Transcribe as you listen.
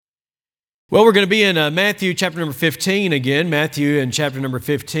Well, we're going to be in Matthew chapter number 15 again. Matthew in chapter number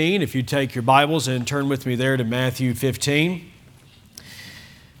 15. If you take your Bibles and turn with me there to Matthew 15.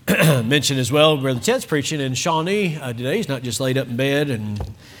 Mention as well, Brother Ted's preaching in Shawnee today. He's not just laid up in bed and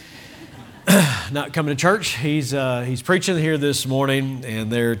not coming to church. He's preaching here this morning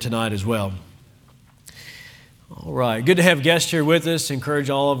and there tonight as well. All right, good to have guests here with us. Encourage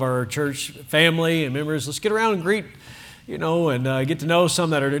all of our church family and members. Let's get around and greet, and get to know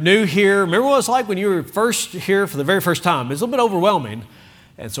some that are new here. Remember what it's like when you were first here for the very first time. It's a little bit overwhelming,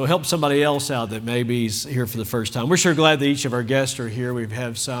 and so help somebody else out that maybe is here for the first time. We're sure glad that each of our guests are here. We've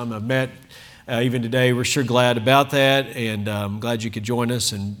had some I've met even today. We're sure glad about that, and I'm glad you could join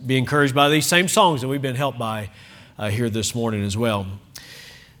us and be encouraged by these same songs that we've been helped by here this morning as well.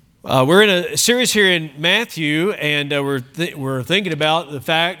 We're in a series here in Matthew, and we're thinking about the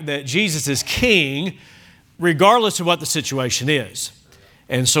fact that Jesus is King regardless of what the situation is.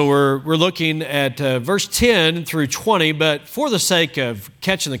 And so we're looking at verse 10 through 20, but for the sake of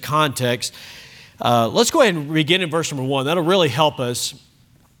catching the context, let's go ahead and begin in verse number 1. That'll really help us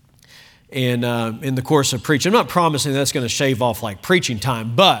in the course of preaching. I'm not promising that's going to shave off like preaching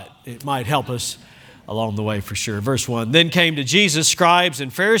time, but it might help us along the way for sure. Verse 1, Then came to Jesus scribes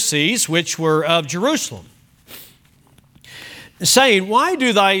and Pharisees, which were of Jerusalem, saying, Why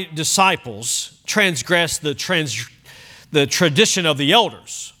do thy disciples transgress the tradition of the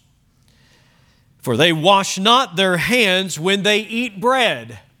elders? For they wash not their hands when they eat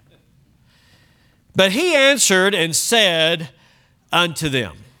bread. But he answered and said unto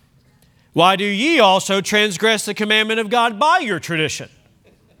them, Why do ye also transgress the commandment of God by your tradition?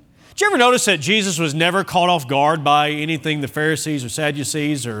 Did you ever notice that Jesus was never caught off guard by anything the Pharisees or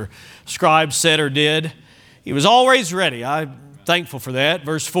Sadducees or scribes said or did? He was always ready. I'm thankful for that.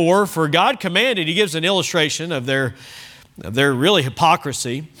 Verse 4, For God commanded, he gives an illustration of their really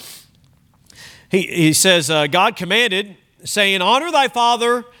hypocrisy. He says, God commanded, saying, Honor thy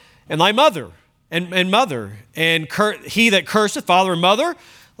father and thy mother, and he that curseth father and mother,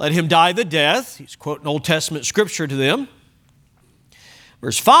 let him die the death. He's quoting Old Testament scripture to them.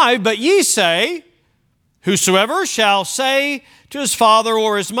 Verse 5, But ye say, Whosoever shall say to his father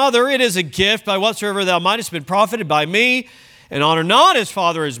or his mother, It is a gift by whatsoever thou mightest been profited by me, and honor not his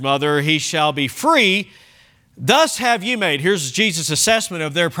father or his mother, he shall be free. Thus have ye made, here's Jesus' assessment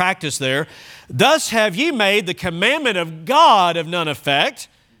of their practice there, thus have ye made the commandment of God of none effect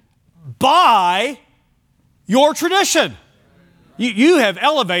by your tradition. You have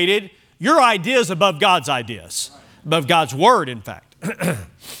elevated your ideas above God's ideas, above God's word, in fact,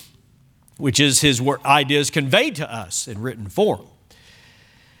 which is his ideas conveyed to us in written form.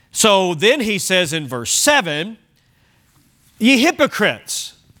 So then he says in verse 7, Ye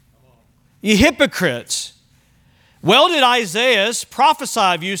hypocrites, well did Isaiah prophesy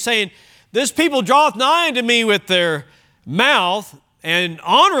of you, saying, This people draweth nigh unto me with their mouth, and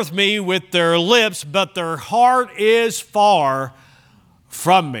honoreth me with their lips, but their heart is far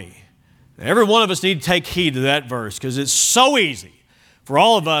from me. Every one of us need to take heed to that verse, because it's so easy for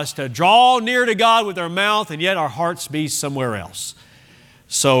all of us to draw near to God with our mouth, and yet our hearts be somewhere else.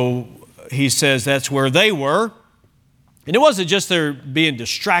 So he says that's where they were. And it wasn't just they're being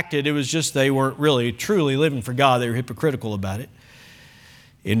distracted, it was just they weren't really truly living for God. They were hypocritical about it.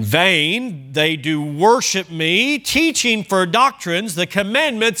 In vain they do worship me, teaching for doctrines the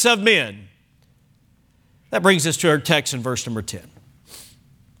commandments of men. That brings us to our text in verse number 10.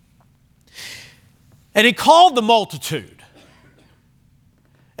 And he called the multitude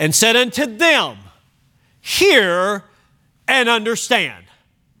and said unto them, Hear and understand.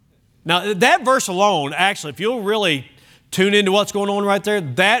 Now that verse alone, actually, if you'll really tune into what's going on right there,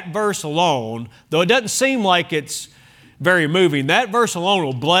 that verse alone, though it doesn't seem like it's very moving, that verse alone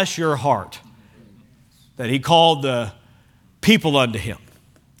will bless your heart. That he called the people unto him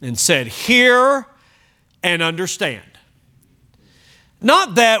and said, Hear and understand.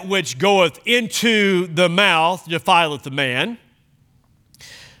 Not that which goeth into the mouth defileth the man,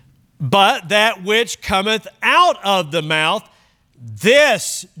 but that which cometh out of the mouth,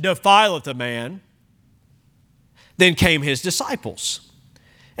 this defileth a man. Then came his disciples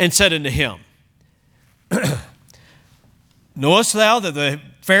and said unto him, Knowest thou that the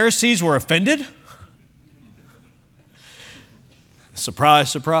Pharisees were offended?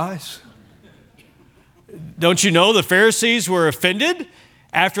 Surprise, surprise. Don't you know the Pharisees were offended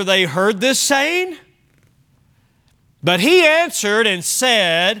after they heard this saying? But he answered and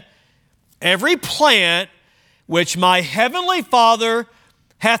said, Every plant which my heavenly Father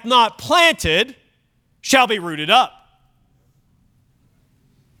hath not planted shall be rooted up.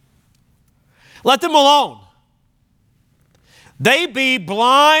 Let them alone. they be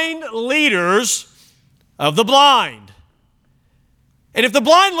blind leaders of the blind. And if the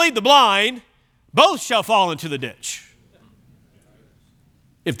blind lead the blind, both shall fall into the ditch.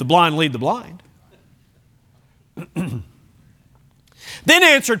 If the blind lead the blind. Then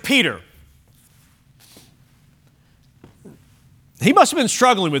answered Peter. He must have been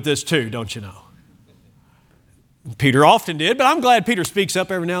struggling with this too, don't you know? Peter often did, but I'm glad Peter speaks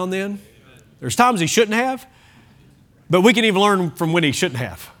up every now and then. There's times he shouldn't have, but we can even learn from when he shouldn't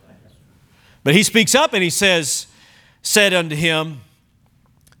have. But he speaks up and he said unto him,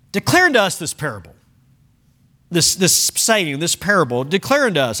 declare unto us this parable. This saying, this parable, declare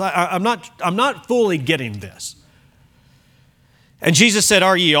unto us. I'm not fully getting this. And Jesus said,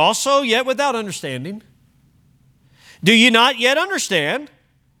 are ye also yet without understanding? Do ye not yet understand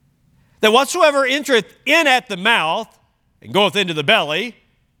that whatsoever entereth in at the mouth and goeth into the belly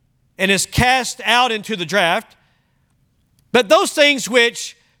and is cast out into the draught, but those things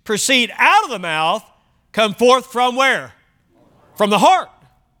which proceed out of the mouth come forth from where? From the heart.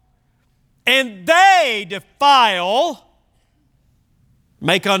 And they defile,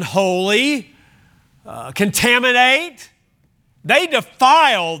 make unholy, contaminate. They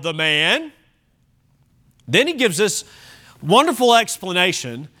defile the man. Then he gives this wonderful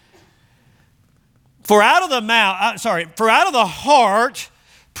explanation. For out of the heart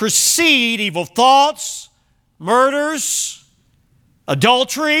proceed evil thoughts, murders,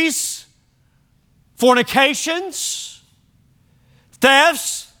 adulteries, fornications,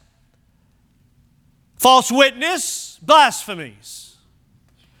 thefts, false witness, blasphemies.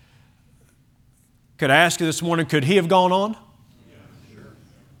 Could I ask you this morning, could he have gone on? Yeah, sure.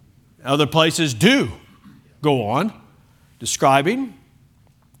 Other places do go on, describing.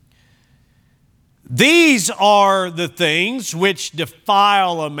 These are the things which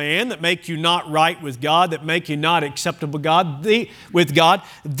defile a man, that make you not right with God, that make you not acceptable with God.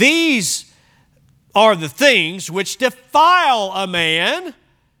 These are the things which defile a man,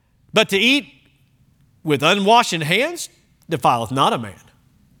 but to eat with unwashed hands defileth not a man.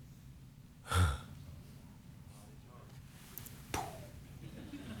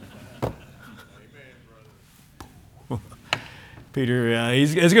 Peter,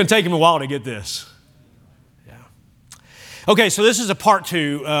 it's going to take him a while to get this. Yeah. Okay, so this is a part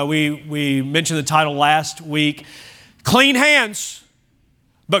 2. We mentioned the title last week. Clean hands,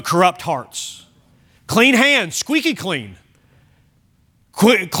 but corrupt hearts. Clean hands, squeaky clean.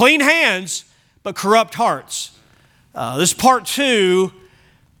 Clean hands, but corrupt hearts. This part 2,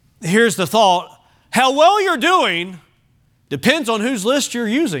 here's the thought. How well you're doing depends on whose list you're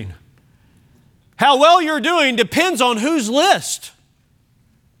using. How well you're doing depends on whose list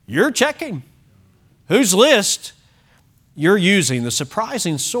you're checking, whose list you're using, the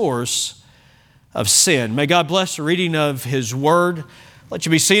surprising source of sin. May God bless the reading of His Word. Let you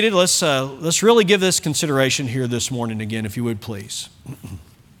be seated. Let's really give this consideration here this morning again, if you would please.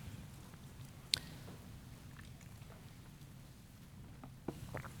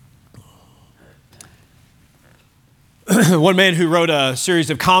 One man who wrote a series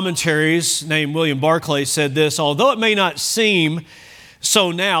of commentaries named William Barclay said this: although it may not seem so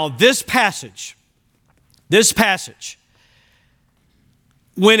now, this passage,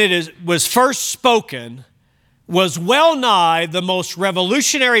 when it was first spoken, was well nigh the most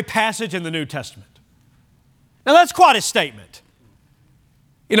revolutionary passage in the New Testament. Now that's quite a statement.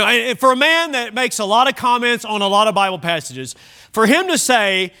 You know, and for a man that makes a lot of comments on a lot of Bible passages, for him to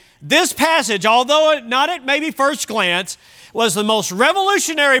say, this passage, although not at maybe first glance, was the most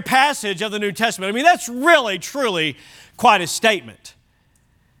revolutionary passage of the New Testament. I mean, that's really, truly quite a statement.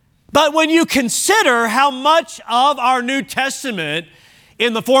 But when you consider how much of our New Testament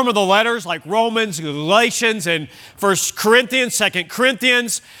in the form of the letters like Romans, Galatians, and 1 Corinthians, 2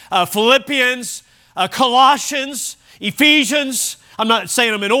 Corinthians, Philippians, Colossians, Ephesians, I'm not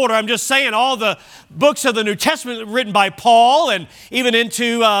saying them in order, I'm just saying all the books of the New Testament written by Paul and even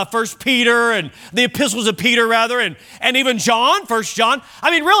into 1 Peter and the epistles of Peter rather, and even John, 1 John. I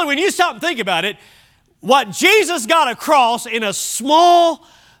mean, really, when you stop and think about it, what Jesus got across in a small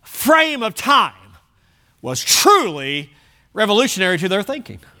frame of time was truly revolutionary to their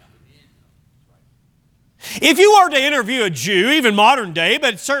thinking. If you were to interview a Jew, even modern day,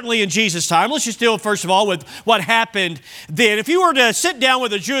 but certainly in Jesus' time, let's just deal first of all with what happened then. If you were to sit down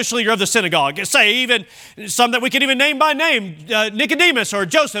with a Jewish leader of the synagogue, say even some that we could even name by name, Nicodemus or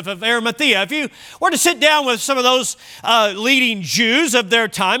Joseph of Arimathea, if you were to sit down with some of those leading Jews of their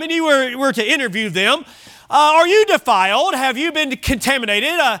time and you were to interview them, are you defiled? Have you been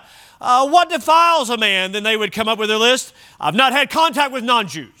contaminated? What defiles a man? Then they would come up with their list. I've not had contact with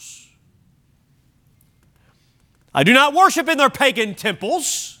non-Jews. I do not worship in their pagan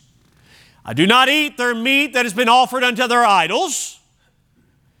temples. I do not eat their meat that has been offered unto their idols.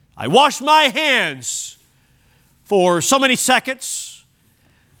 I wash my hands for so many seconds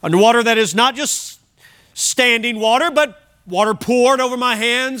under water that is not just standing water, but water poured over my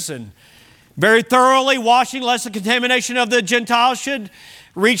hands, and very thoroughly washing, lest the contamination of the Gentiles should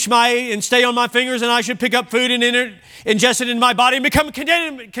reach and stay on my fingers, and I should pick up food and ingest it in my body and become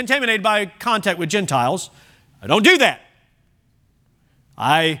contaminated by contact with Gentiles. I don't do that.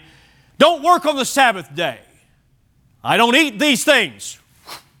 I don't work on the Sabbath day. I don't eat these things.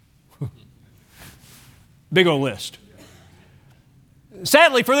 Big old list.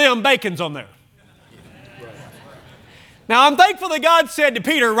 Sadly for them, bacon's on there. Now, I'm thankful that God said to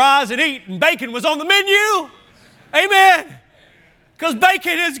Peter, rise and eat, and bacon was on the menu. Amen. Because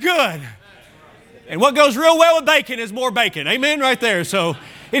bacon is good. And what goes real well with bacon is more bacon. Amen, right there. So,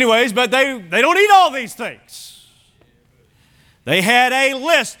 anyways, but they don't eat all these things. They had a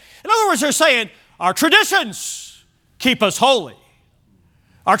list. In other words, they're saying, our traditions keep us holy.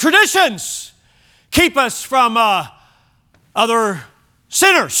 Our traditions keep us from other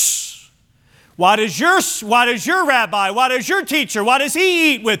sinners. Why does your rabbi, why does your teacher, why does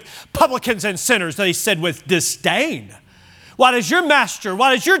he eat with publicans and sinners? They said with disdain. Why does your master,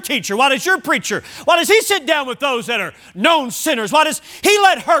 why does your teacher, why does your preacher, why does he sit down with those that are known sinners? Why does he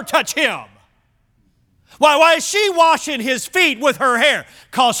let her touch him? Why is she washing his feet with her hair?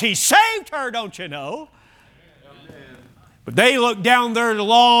 Because he saved her, don't you know? But they look down their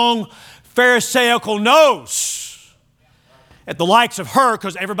long Pharisaical nose at the likes of her,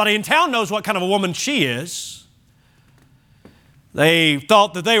 because everybody in town knows what kind of a woman she is. They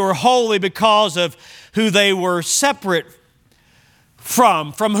thought that they were holy because of who they were separate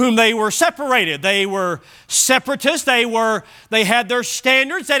from whom they were separated. They were separatists. They had their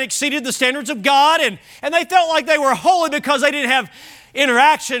standards that exceeded the standards of God, and they felt like they were holy because they didn't have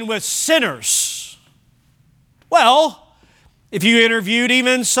interaction with sinners. Well, if you interviewed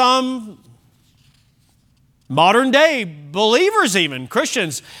even some modern day believers, even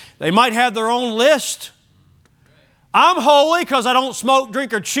Christians, they might have their own list. I'm holy because I don't smoke,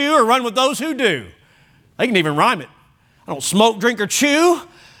 drink, or chew, or run with those who do. They can even rhyme it. I don't smoke, drink, or chew,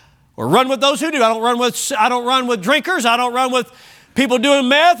 or run with those who do. I don't run with drinkers. I don't run with people doing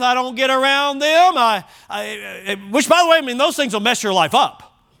meth. I don't get around them. Which, by the way, I mean, those things will mess your life up.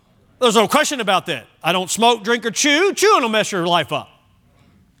 There's no question about that. I don't smoke, drink, or chew. Chewing will mess your life up.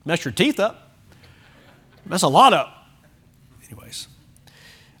 Mess your teeth up. Mess a lot up. Anyways,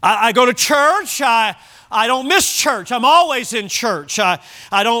 I go to church. I don't miss church. I'm always in church. I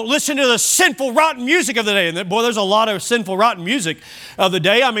don't listen to the sinful, rotten music of the day. And boy, there's a lot of sinful, rotten music of the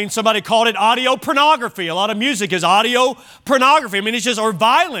day. I mean, somebody called it audio pornography. A lot of music is audio pornography. I mean, or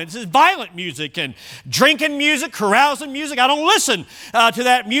violence. It's violent music and drinking music, carousing music. I don't listen to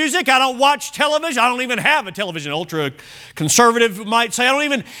that music. I don't watch television. I don't even have a television. Ultra conservative might say, I don't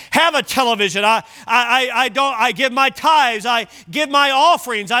even have a television. I give my tithes. I give my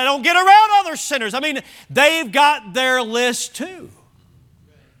offerings. I don't get around other sinners. I mean, they've got their list too.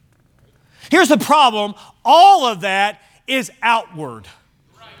 Here's the problem. All of that is outward.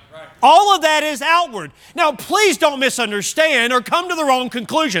 All of that is outward. Now, please don't misunderstand or come to the wrong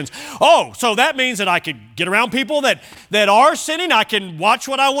conclusions. Oh, so that means that I could get around people that are sinning. I can watch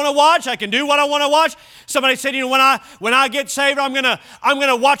what I want to watch. I can do what I want to watch. Somebody said, you know, when I get saved, I'm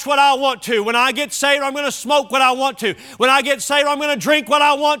gonna watch what I want to. When I get saved, I'm gonna smoke what I want to. When I get saved, I'm gonna drink what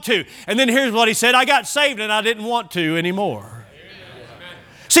I want to. And then here's what he said: I got saved and I didn't want to anymore. Amen.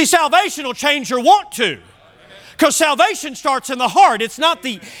 See, salvation will change your want to. Because salvation starts in the heart. It's not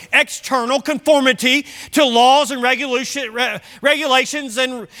the external conformity to laws and regulations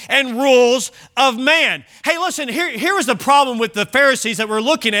and rules of man. Hey, listen, here is the problem with the Pharisees that we're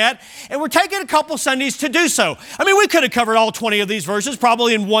looking at, and we're taking a couple Sundays to do so. I mean, we could have covered all 20 of these verses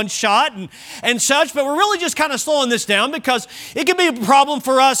probably in one shot and such, but we're really just kind of slowing this down because it can be a problem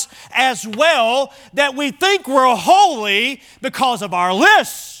for us as well that we think we're holy because of our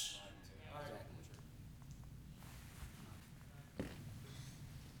lists.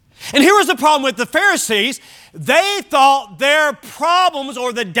 And here was the problem with the Pharisees. They thought their problems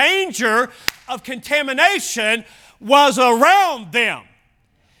or the danger of contamination was around them.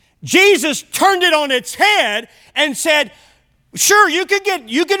 Jesus turned it on its head and said, sure, you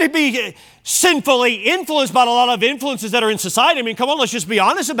could be sinfully influenced by a lot of influences that are in society. I mean, come on, let's just be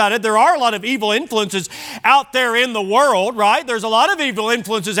honest about it. There are a lot of evil influences out there in the world, right? There's a lot of evil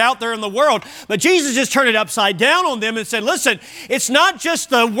influences out there in the world. But Jesus just turned it upside down on them and said, listen, it's not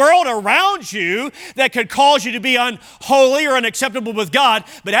just the world around you that could cause you to be unholy or unacceptable with God,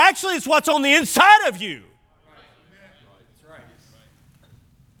 but actually it's what's on the inside of you.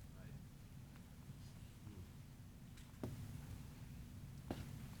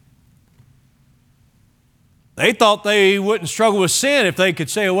 They thought they wouldn't struggle with sin if they could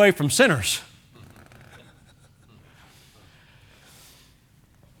stay away from sinners.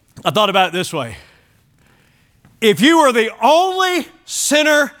 I thought about it this way. If you were the only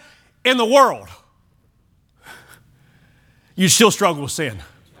sinner in the world, you'd still struggle with sin.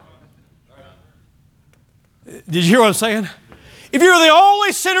 Did you hear what I'm saying? If you were the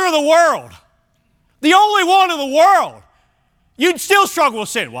only sinner in the world, the only one in the world, you'd still struggle with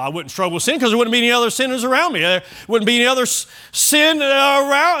sin. Well, I wouldn't struggle with sin because there wouldn't be any other sinners around me. There wouldn't be any other sinful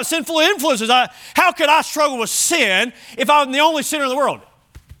influences. How could I struggle with sin if I'm the only sinner in the world?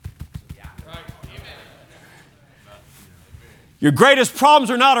 Your greatest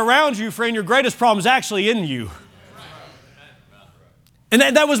problems are not around you, friend. Your greatest problem is actually in you. And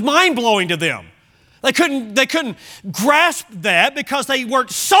that was mind-blowing to them. They couldn't grasp that because they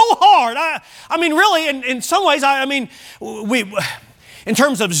worked so hard. I mean, really, in some ways, we, in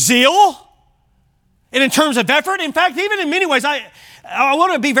terms of zeal and in terms of effort, in fact, even in many ways, I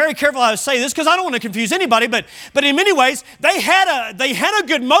want to be very careful how I say this because I don't want to confuse anybody, but in many ways, they had a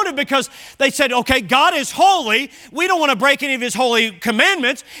good motive because they said, okay, God is holy. We don't want to break any of His holy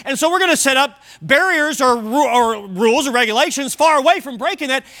commandments, and so we're going to set up barriers or rules or regulations far away from breaking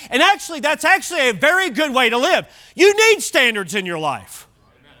that, and that's actually a very good way to live. You need standards in your life.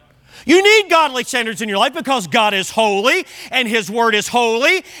 You need godly standards in your life because God is holy and His Word is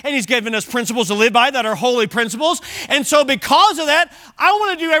holy and He's given us principles to live by that are holy principles. And so because of that, I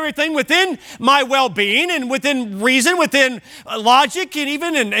want to do everything within my well-being and within reason, within logic and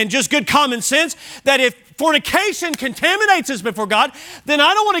even and just good common sense that if fornication contaminates us before God, then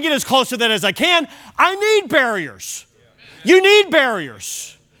I don't want to get as close to that as I can. I need barriers. You need barriers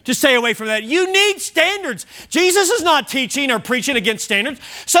to stay away from that. You need standards. Jesus is not teaching or preaching against standards.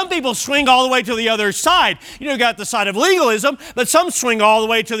 Some people swing all the way to the other side. You got the side of legalism, but some swing all the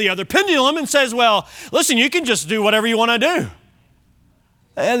way to the other pendulum and says, well, listen, you can just do whatever you want to do.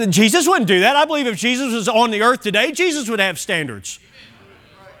 And Jesus wouldn't do that. I believe if Jesus was on the earth today, Jesus would have standards.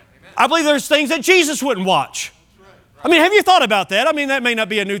 I believe there's things that Jesus wouldn't watch. I mean, have you thought about that? I mean, that may not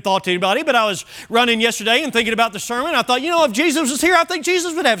be a new thought to anybody, but I was running yesterday and thinking about the sermon. I thought, if Jesus was here, I think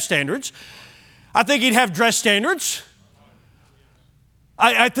Jesus would have standards. I think He'd have dress standards.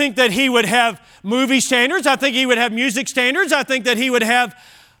 I think that He would have movie standards. I think He would have music standards. I think that He would have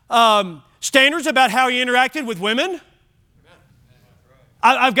standards about how He interacted with women.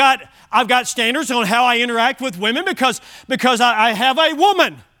 I've got standards on how I interact with women because I have a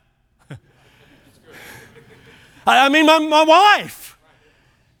woman. I mean, my wife.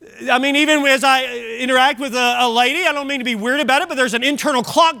 I mean, even as I interact with a lady, I don't mean to be weird about it, but there's an internal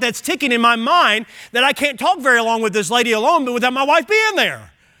clock that's ticking in my mind that I can't talk very long with this lady alone, but without my wife being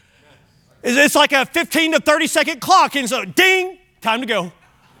there. It's like a 15 to 30 second clock, and so ding, time to go.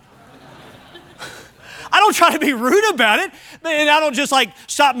 I don't try to be rude about it, and I don't just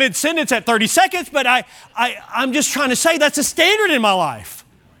stop mid-sentence at 30 seconds, but I'm just trying to say that's a standard in my life.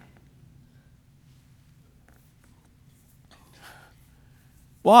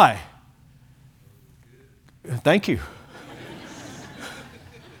 Why? Thank you.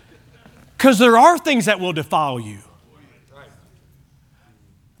 Because there are things that will defile you.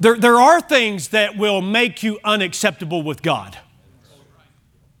 There are things that will make you unacceptable with God.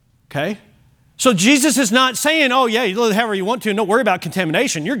 Okay? So Jesus is not saying, oh yeah, you live however you want to, and don't worry about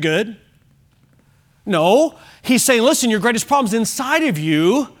contamination, you're good. No, He's saying, listen, your greatest problem's inside of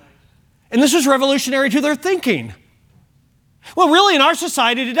you, and this is revolutionary to their thinking. Well, really, in our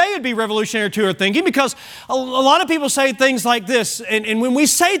society today, it'd be revolutionary to our thinking because a lot of people say things like this, and when we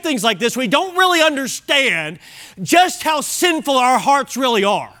say things like this, we don't really understand just how sinful our hearts really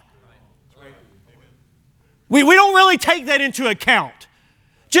are. We don't really take that into account.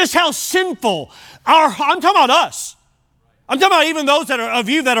 Just how sinful I'm talking about us. I'm talking about even those of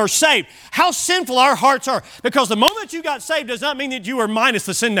you that are saved. How sinful our hearts are. Because the moment you got saved does not mean that you are minus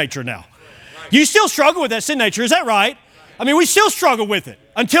the sin nature now. You still struggle with that sin nature, is that right? I mean, we still struggle with it.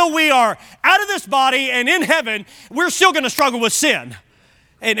 Until we are out of this body and in heaven, we're still going to struggle with sin.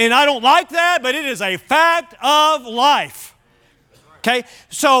 And I don't like that, but it is a fact of life. Okay?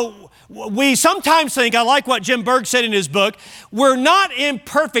 So we sometimes think, I like what Jim Berg said in his book, we're not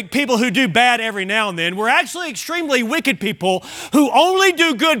imperfect people who do bad every now and then. We're actually extremely wicked people who only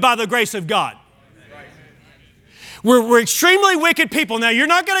do good by the grace of God. We're extremely wicked people. Now, you're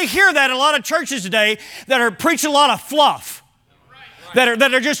not going to hear that in a lot of churches today that are preaching a lot of fluff, that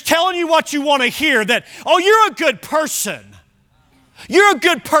are just telling you what you want to hear, that, oh, you're a good person. You're a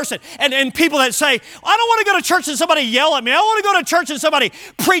good person. And people that say, I don't want to go to church and somebody yell at me. I don't want to go to church and somebody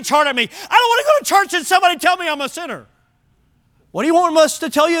preach hard at me. I don't want to go to church and somebody tell me I'm a sinner. What do you want us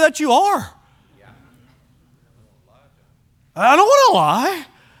to tell you that you are? I don't want to lie.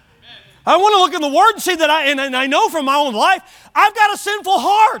 I want to look in the Word and see that and I know from my own life, I've got a sinful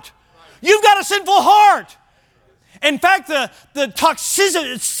heart. You've got a sinful heart. In fact, the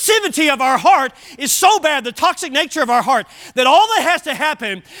toxicity of our heart is so bad, the toxic nature of our heart, that all that has to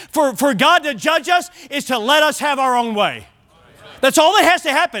happen for God to judge us is to let us have our own way. That's all that has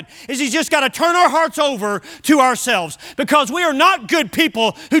to happen, is He's just got to turn our hearts over to ourselves, because we are not good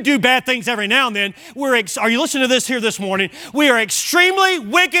people who do bad things every now and then. Are you listening to this here this morning? We are extremely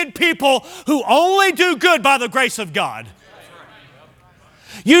wicked people who only do good by the grace of God.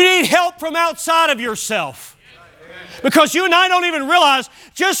 You need help from outside of yourself. Because you and I don't even realize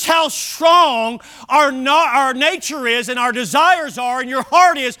just how strong our nature is and our desires are and your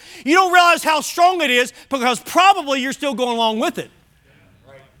heart is. You don't realize how strong it is because probably you're still going along with it.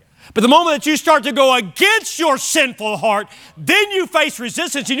 But the moment that you start to go against your sinful heart, then you face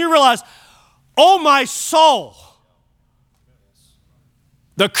resistance and you realize, oh my soul,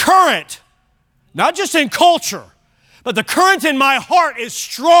 the current, not just in culture, but the current in my heart is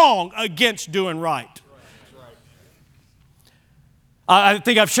strong against doing right. I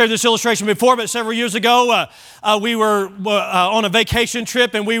think I've shared this illustration before, but several years ago, we were on a vacation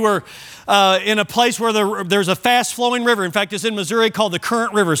trip, and we were in a place where there's a fast-flowing river. In fact, it's in Missouri called the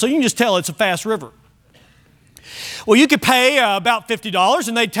Current River, so you can just tell it's a fast river. Well, you could pay about $50,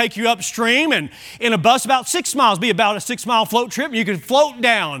 and they'd take you upstream, and in a bus about 6 miles, be about a 6-mile float trip, and you could float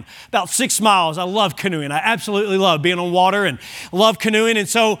down about 6 miles. I love canoeing. I absolutely love being on water and love canoeing,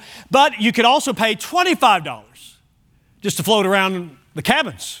 but you could also pay $25 just to float around the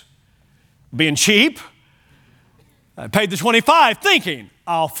cabins. Being cheap, I paid the $25 thinking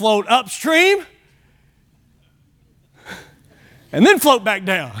I'll float upstream and then float back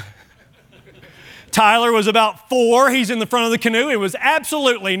down. Tyler was about 4. He's in the front of the canoe. It was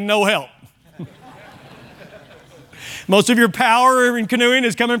absolutely no help. Most of your power in canoeing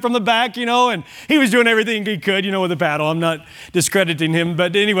is coming from the back, and he was doing everything he could, with a paddle. I'm not discrediting him,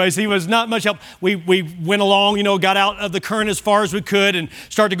 but anyways, he was not much help. We went along, got out of the current as far as we could and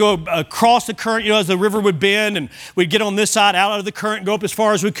started to go across the current, as the river would bend, and we'd get on this side out of the current and go up as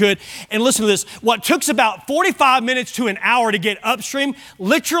far as we could. And listen to this, what took us about 45 minutes to an hour to get upstream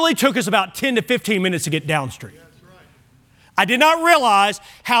literally took us about 10 to 15 minutes to get downstream. I did not realize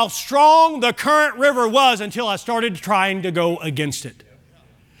how strong the current river was until I started trying to go against it.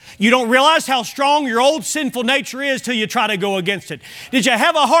 You don't realize how strong your old sinful nature is till you try to go against it. Did you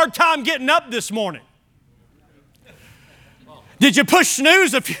have a hard time getting up this morning? Did you push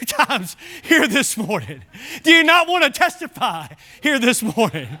snooze a few times here this morning? Do you not want to testify here this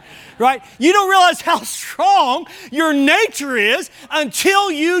morning? Right? You don't realize how strong your nature is until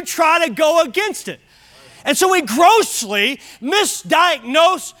you try to go against it. And so we grossly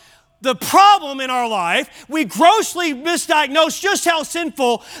misdiagnose the problem in our life. We grossly misdiagnose just how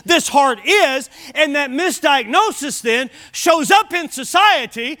sinful this heart is, and that misdiagnosis then shows up in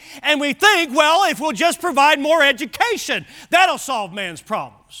society, and we think, well, if we'll just provide more education, that'll solve man's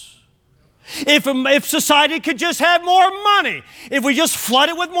problems. If society could just have more money, if we just flood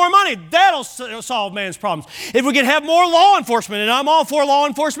it with more money, that'll solve man's problems. If we could have more law enforcement, and I'm all for law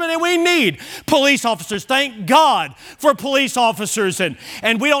enforcement, and we need police officers. Thank God for police officers. And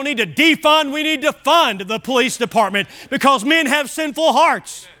we don't need to defund, we need to fund the police department because men have sinful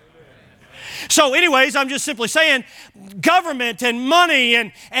hearts. So anyways, I'm just simply saying government and money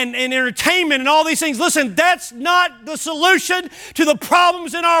and entertainment and all these things, listen, that's not the solution to the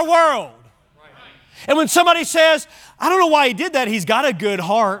problems in our world. And when somebody says, I don't know why he did that, he's got a good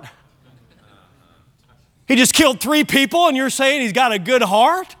heart. He just killed 3 people and you're saying he's got a good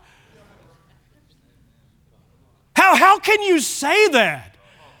heart? How can you say that?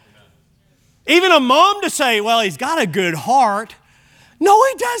 Even a mom to say, well, he's got a good heart. No,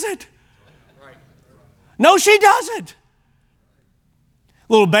 he doesn't. No, she doesn't.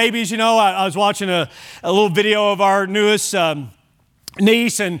 Little babies, I was watching a little video of our newest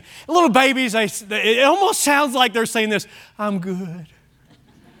niece, and little babies, it almost sounds like they're saying this, I'm good.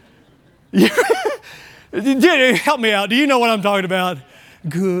 Help me out. Do you know what I'm talking about?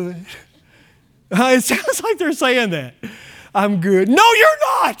 Good. It sounds like they're saying that. I'm good. No,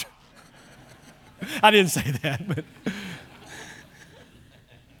 you're not. I didn't say that, but.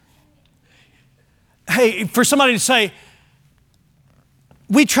 Hey, for somebody to say,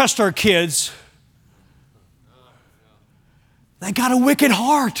 we trust our kids, they got a wicked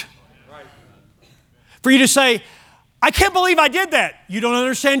heart. For you to say, I can't believe I did that, you don't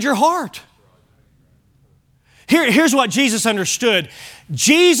understand your heart. Here's what Jesus understood.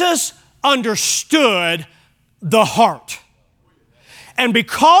 Jesus understood the heart. And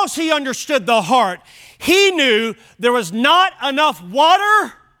because he understood the heart, He knew there was not enough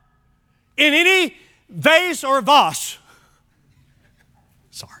water in any vase or vase.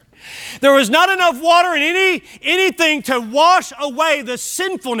 Sorry. There was not enough water in anything to wash away the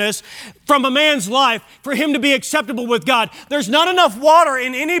sinfulness from a man's life for him to be acceptable with God. There's not enough water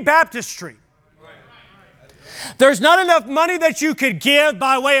in any baptistry. There's not enough money that you could give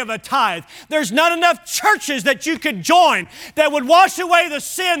by way of a tithe. There's not enough churches that you could join that would wash away the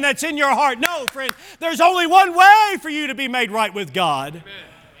sin that's in your heart. No, friend, there's only one way for you to be made right with God. Amen.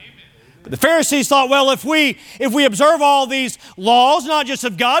 But the Pharisees thought, well, if we observe all these laws, not just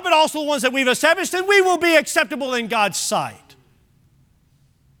of God, but also the ones that we've established, then we will be acceptable in God's sight.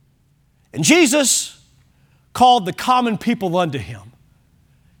 And Jesus called the common people unto him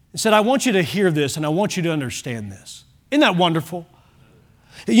and said, I want you to hear this and I want you to understand this. Isn't that wonderful?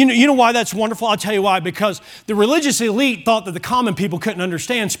 You know why that's wonderful? I'll tell you why. Because the religious elite thought that the common people couldn't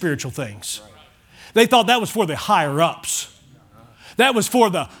understand spiritual things. They thought that was for the higher-ups. That was for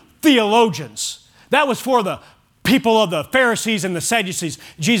the theologians. That was for the people of the Pharisees and the Sadducees.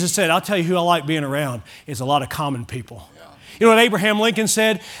 Jesus said, I'll tell you who I like being around is a lot of common people. You know what Abraham Lincoln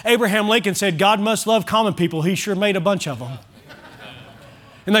said? Abraham Lincoln said, God must love common people. He sure made a bunch of them.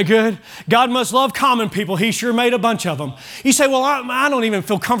 Isn't that good? God must love common people. He sure made a bunch of them. You say, well, I don't even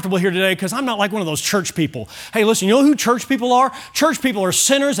feel comfortable here today because I'm not like one of those church people. Hey, listen, you know who church people are? Church people are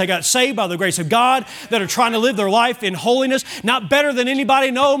sinners. They got saved by the grace of God that are trying to live their life in holiness. Not better than anybody.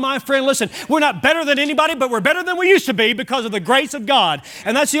 No, my friend, listen, we're not better than anybody, but we're better than we used to be because of the grace of God.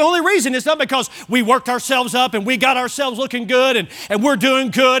 And that's the only reason. It's not because we worked ourselves up and we got ourselves looking good and we're doing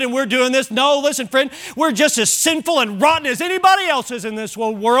good and we're doing this. No, listen, friend, we're just as sinful and rotten as anybody else is in this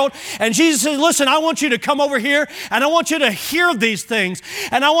world. And Jesus says, listen, I want you to come over here and I want you to hear these things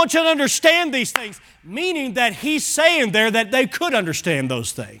and I want you to understand these things, meaning that he's saying there that they could understand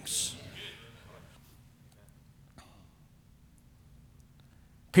those things.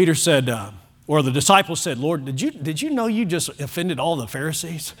 Peter said, or the disciples said, Lord, did you know you just offended all the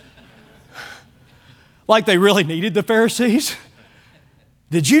Pharisees? Like they really needed the Pharisees?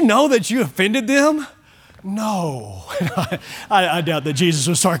 Did you know that you offended them? No. I doubt that Jesus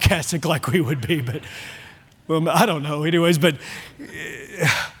was sarcastic like we would be, but well, I don't know anyways. But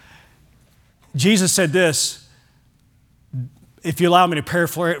Jesus said this, if you allow me to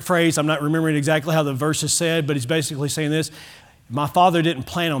paraphrase, I'm not remembering exactly how the verse is said, but he's basically saying this, my Father didn't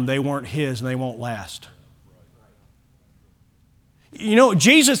plant them, they weren't his, and they won't last. You know,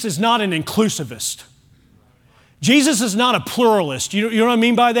 Jesus is not an inclusivist. Jesus is not a pluralist. You know what I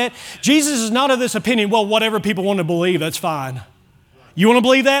mean by that? Jesus is not of this opinion, well, whatever people want to believe, that's fine. You want to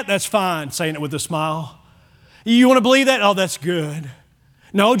believe that? That's fine, saying it with a smile. You want to believe that? Oh, that's good.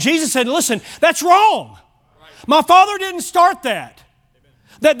 No, Jesus said, listen, that's wrong. My Father didn't start that.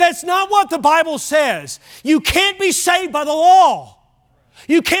 That's not what the Bible says. You can't be saved by the law.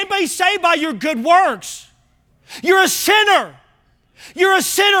 You can't be saved by your good works. You're a sinner. You're a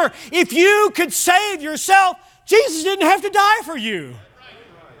sinner. If you could save yourself, Jesus didn't have to die for you.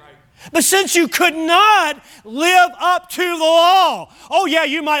 But since you could not live up to the law, oh yeah,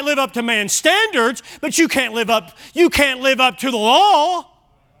 you might live up to man's standards, but you can't live up to the law.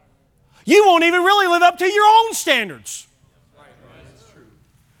 You won't even really live up to your own standards.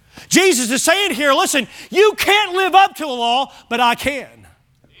 Jesus is saying here, listen, you can't live up to the law, but I can.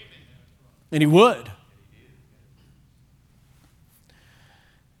 And he would.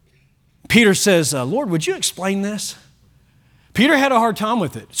 Peter says, Lord, would you explain this? Peter had a hard time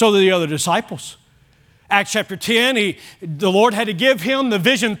with it. So did the other disciples. Acts chapter 10, the Lord had to give him the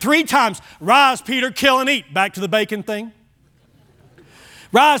vision 3 times. Rise, Peter, kill and eat. Back to the bacon thing.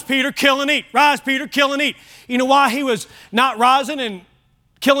 Rise, Peter, kill and eat. Rise, Peter, kill and eat. You know why he was not rising and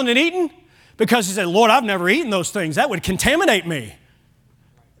killing and eating? Because he said, Lord, I've never eaten those things. That would contaminate me.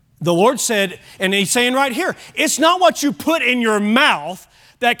 The Lord said, and he's saying right here, it's not what you put in your mouth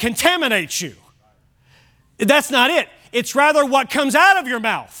that contaminates you. That's not it. It's rather what comes out of your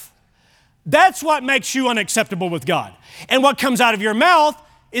mouth. That's what makes you unacceptable with God. And what comes out of your mouth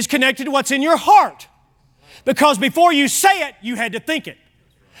is connected to what's in your heart. Because before you say it, you had to think it.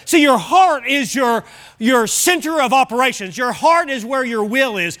 See, your heart is your center of operations. Your heart is where your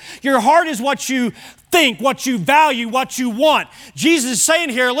will is. Your heart is what you think, what you value, what you want. Jesus is saying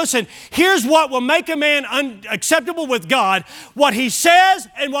here, listen, here's what will make a man unacceptable with God. What he says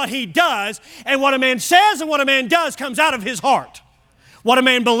and what he does, and what a man says and what a man does comes out of his heart. What a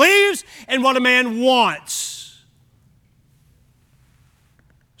man believes and what a man wants.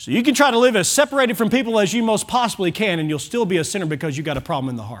 So you can try to live as separated from people as you most possibly can, and you'll still be a sinner because you got a problem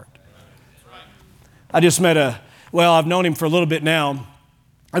in the heart. I just met I've known him for a little bit now,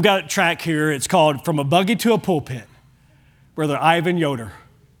 I've got a track here. It's called From a Buggy to a Pulpit. Brother Ivan Yoder.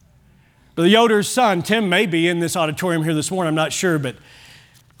 Brother Yoder's son, Tim, may be in this auditorium here this morning. I'm not sure, but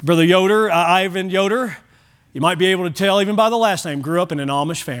Brother Yoder, Ivan Yoder, you might be able to tell even by the last name, grew up in an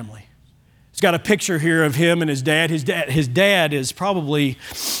Amish family. He's got a picture here of him and his dad. His dad is probably,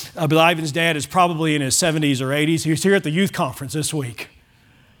 Ivan's dad is probably in his 70s or 80s. He was here at the youth conference this week.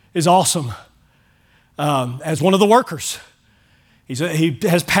 It's awesome. As one of the workers. He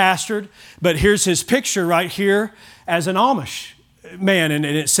has pastored, but here's his picture right here as an Amish man. And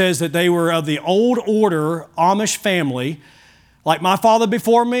it says that they were of the old order Amish family, like my father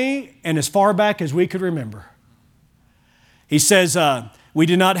before me, and as far back as we could remember. He says, we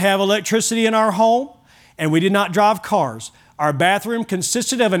did not have electricity in our home, and we did not drive cars. Our bathroom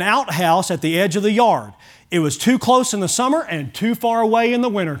consisted of an outhouse at the edge of the yard. It was too close in the summer and too far away in the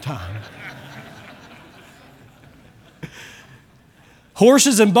wintertime.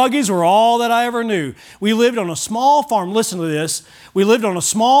 Horses and buggies were all that I ever knew. We lived on a small farm. Listen to this. We lived on a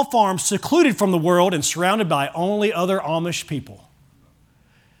small farm secluded from the world and surrounded by only other Amish people.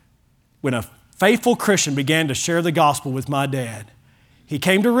 When a faithful Christian began to share the gospel with my dad, he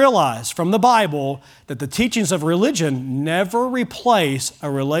came to realize from the Bible that the teachings of religion never replace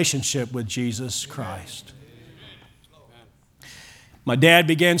a relationship with Jesus Christ. My dad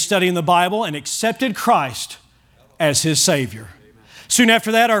began studying the Bible and accepted Christ as his Savior. Soon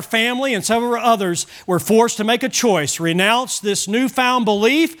after that, our family and several others were forced to make a choice, renounce this newfound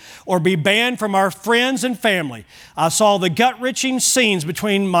belief or be banned from our friends and family. I saw the gut-wrenching scenes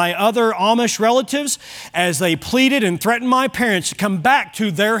between my other Amish relatives as they pleaded and threatened my parents to come back to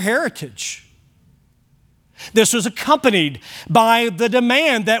their heritage. This was accompanied by the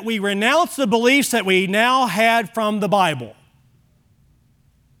demand that we renounce the beliefs that we now had from the Bible.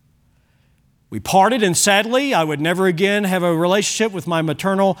 We parted, and sadly, I would never again have a relationship with my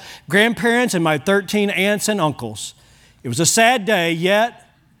maternal grandparents and my 13 aunts and uncles. It was a sad day,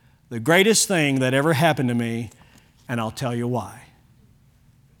 yet the greatest thing that ever happened to me, and I'll tell you why.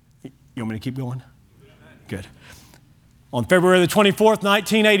 You want me to keep going? Good. On February the 24th,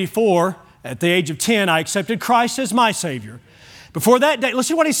 1984, at the age of 10, I accepted Christ as my Savior. Before that day,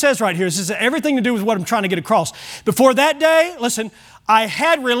 listen to what he says right here. This has everything to do with what I'm trying to get across. Before that day, listen, I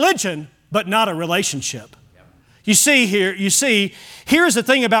had religion, but not a relationship. You see, here's the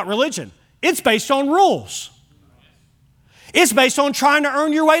thing about religion. It's based on rules. It's based on trying to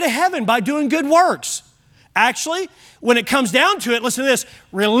earn your way to heaven by doing good works. Actually, when it comes down to it, listen to this.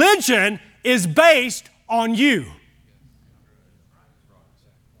 Religion is based on you.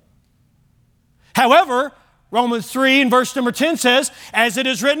 However, Romans 3 and verse number 10 says, as it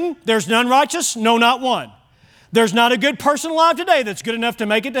is written, there's none righteous, no, not one. There's not a good person alive today that's good enough to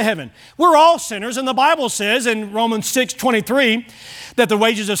make it to heaven. We're all sinners, and the Bible says in Romans 6:23 that the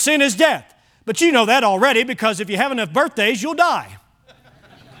wages of sin is death. But you know that already, because if you have enough birthdays, you'll die.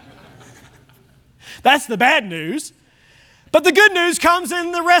 That's the bad news. But the good news comes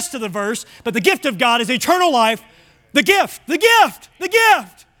in the rest of the verse. But the gift of God is eternal life. The gift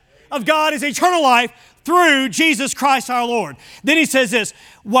of God is eternal life through Jesus Christ our Lord. Then he says this,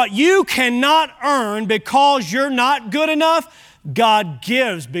 what you cannot earn because you're not good enough, God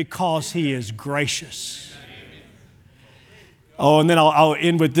gives because He is gracious. Oh, and then I'll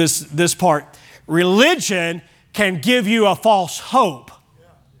end with this part. Religion can give you a false hope,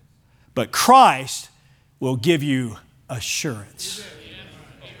 but Christ will give you assurance.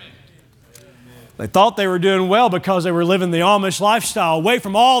 They thought they were doing well because they were living the Amish lifestyle away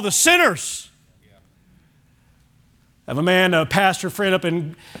from all the sinners. I have a man, a pastor friend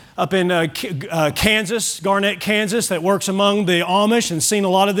up in Kansas, Garnett, Kansas, that works among the Amish and seen a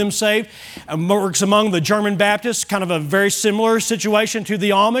lot of them saved. And works among the German Baptists, kind of a very similar situation to the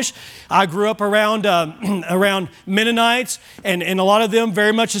Amish. I grew up around Mennonites, and a lot of them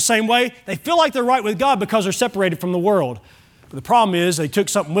very much the same way. They feel like they're right with God because they're separated from the world. But the problem is they took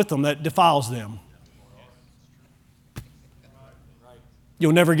something with them that defiles them.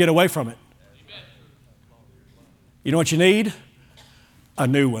 You'll never get away from it. You know what you need? A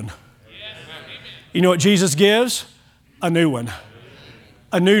new one. You know what Jesus gives? A new one.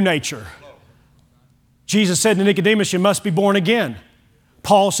 A new nature. Jesus said to Nicodemus, you must be born again.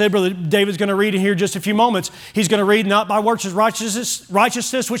 Paul said, Brother David's going to read in here just a few moments. He's going to read, not by works of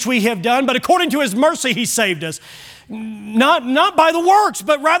righteousness which we have done, but according to His mercy He saved us. Not by the works,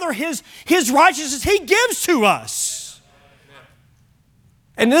 but rather His righteousness He gives to us.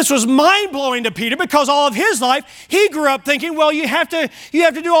 And this was mind-blowing to Peter because all of his life, he grew up thinking, well, you have to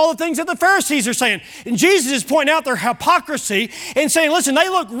do all the things that the Pharisees are saying. And Jesus is pointing out their hypocrisy and saying, listen, they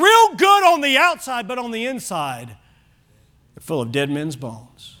look real good on the outside, but on the inside, they're full of dead men's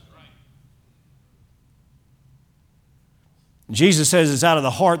bones. Jesus says it's out of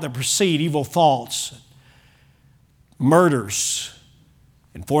the heart that proceed evil thoughts, murders,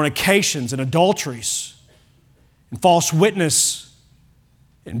 and fornications, and adulteries, and false witness,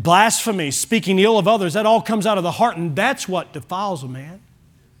 and blasphemy, speaking ill of others. That all comes out of the heart, and that's what defiles a man.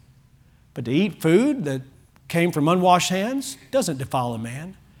 But to eat food that came from unwashed hands doesn't defile a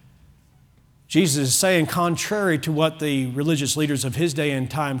man. Jesus is saying, contrary to what the religious leaders of his day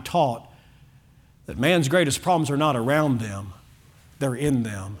and time taught, that man's greatest problems are not around them. They're in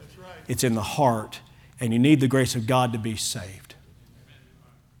them. It's in the heart. And you need the grace of God to be saved.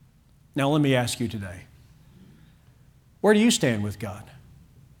 Now let me ask you today, where do you stand with God?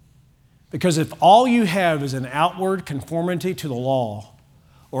 Because if all you have is an outward conformity to the law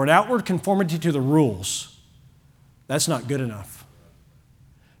or an outward conformity to the rules, that's not good enough.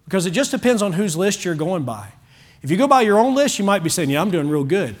 Because it just depends on whose list you're going by. If you go by your own list, you might be saying, yeah, I'm doing real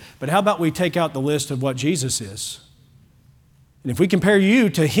good. But how about we take out the list of what Jesus is? And if we compare you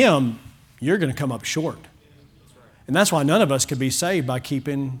to him, you're going to come up short. And that's why none of us could be saved by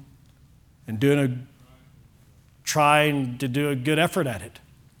keeping and trying to do a good effort at it.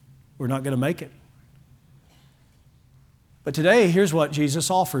 We're not going to make it. But today, here's what Jesus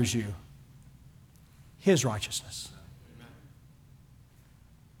offers you. His righteousness.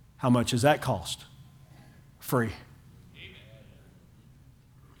 How much does that cost? Free.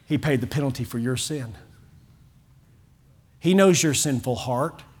 He paid the penalty for your sin. He knows your sinful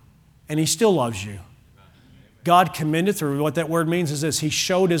heart, and he still loves you. God commendeth, or what that word means is this: he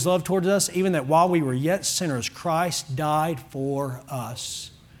showed his love towards us, even that while we were yet sinners, Christ died for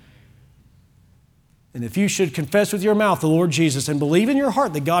us. And if you should confess with your mouth the Lord Jesus and believe in your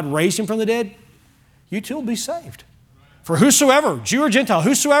heart that God raised him from the dead, you too will be saved. For whosoever, Jew or Gentile,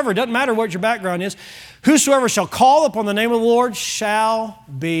 whosoever, doesn't matter what your background is, whosoever shall call upon the name of the Lord shall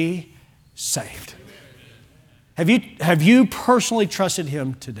be saved. Have you personally trusted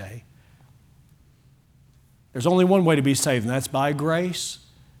him today? There's only one way to be saved, and that's by grace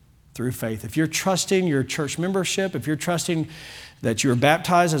through faith. If you're trusting your church membership, if you're trusting that you were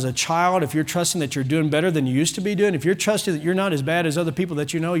baptized as a child, if you're trusting that you're doing better than you used to be doing, if you're trusting that you're not as bad as other people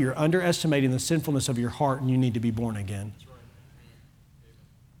that you know, you're underestimating the sinfulness of your heart, and you need to be born again.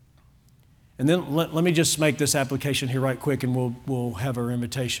 And then let me just make this application here right quick, and we'll have our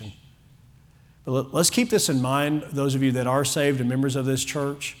invitation. But let's keep this in mind, those of you that are saved and members of this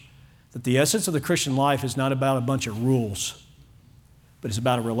church, that the essence of the Christian life is not about a bunch of rules, but it's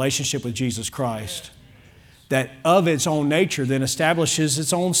about a relationship with Jesus Christ that of its own nature then establishes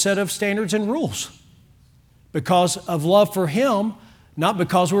its own set of standards and rules because of love for him, not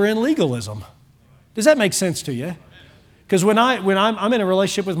because we're in legalism. Does that make sense to you? Because when I'm in a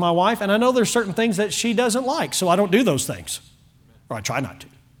relationship with my wife, and I know there's certain things that she doesn't like, so I don't do those things, or I try not to,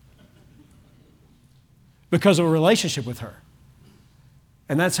 because of a relationship with her.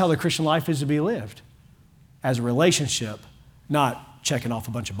 And that's how the Christian life is to be lived, as a relationship, not checking off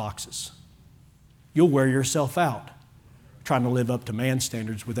a bunch of boxes. You'll wear yourself out trying to live up to man's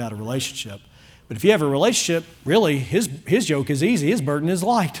standards without a relationship. But if you have a relationship, really, his yoke is easy, his burden is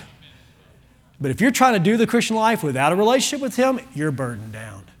light. But if you're trying to do the Christian life without a relationship with him, you're burdened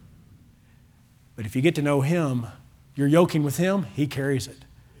down. But if you get to know him, you're yoking with him, he carries it.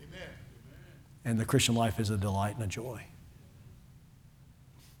 Amen. And the Christian life is a delight and a joy.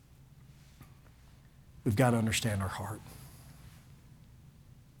 We've got to understand our heart.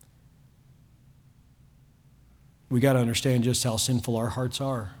 We got to understand just how sinful our hearts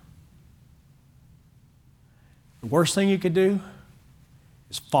are. The worst thing you could do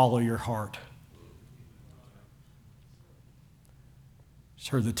is follow your heart. Just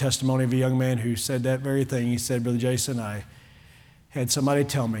heard the testimony of a young man who said that very thing. He said, Brother Jason, I had somebody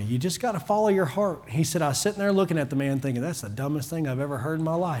tell me, you just got to follow your heart. He said, I was sitting there looking at the man thinking, that's the dumbest thing I've ever heard in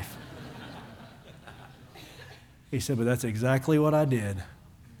my life. He said, but that's exactly what I did.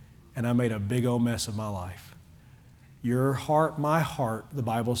 And I made a big old mess of my life. Your heart, my heart, the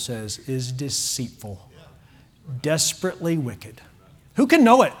Bible says, is deceitful, desperately wicked. Who can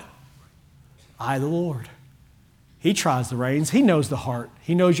know it? I, the Lord. He tries the reins. He knows the heart.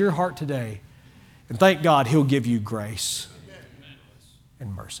 He knows your heart today. And thank God he'll give you grace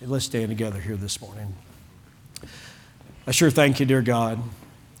and mercy. Let's stand together here this morning. I sure thank you, dear God,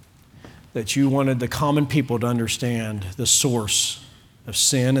 that you wanted the common people to understand the source of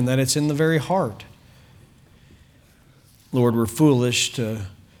sin and that it's in the very heart. Lord, we're foolish to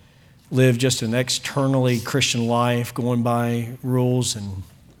live just an externally Christian life, going by rules and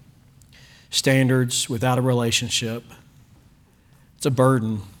standards without a relationship. It's a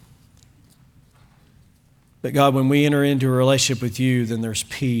burden. But God, when we enter into a relationship with you, then there's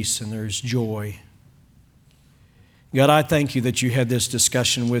peace and there's joy. God, I thank you that you had this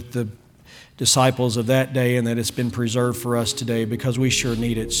discussion with the disciples of that day and that it's been preserved for us today, because we sure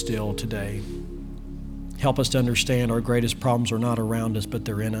need it still today. Help us to understand our greatest problems are not around us, but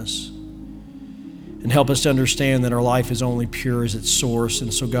they're in us. And help us to understand that our life is only pure as its source.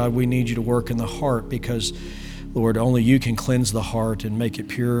 And so, God, we need you to work in the heart, because, Lord, only you can cleanse the heart and make it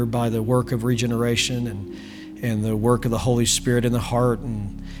pure by the work of regeneration and the work of the Holy Spirit in the heart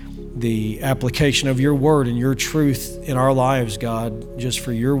and the application of your word and your truth in our lives, God, just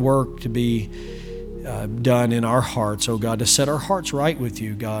for your work to be done in our hearts, oh God, to set our hearts right with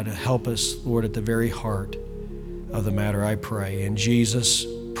you, God. Help us, Lord, at the very heart of the matter, I pray. In Jesus'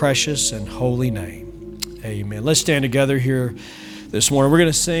 precious and holy name, amen. Let's stand together here this morning. We're going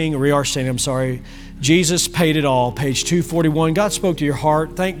to sing, or we are singing, Jesus Paid It All, page 241. God spoke to your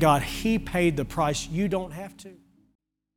heart. Thank God He paid the price. You don't have to.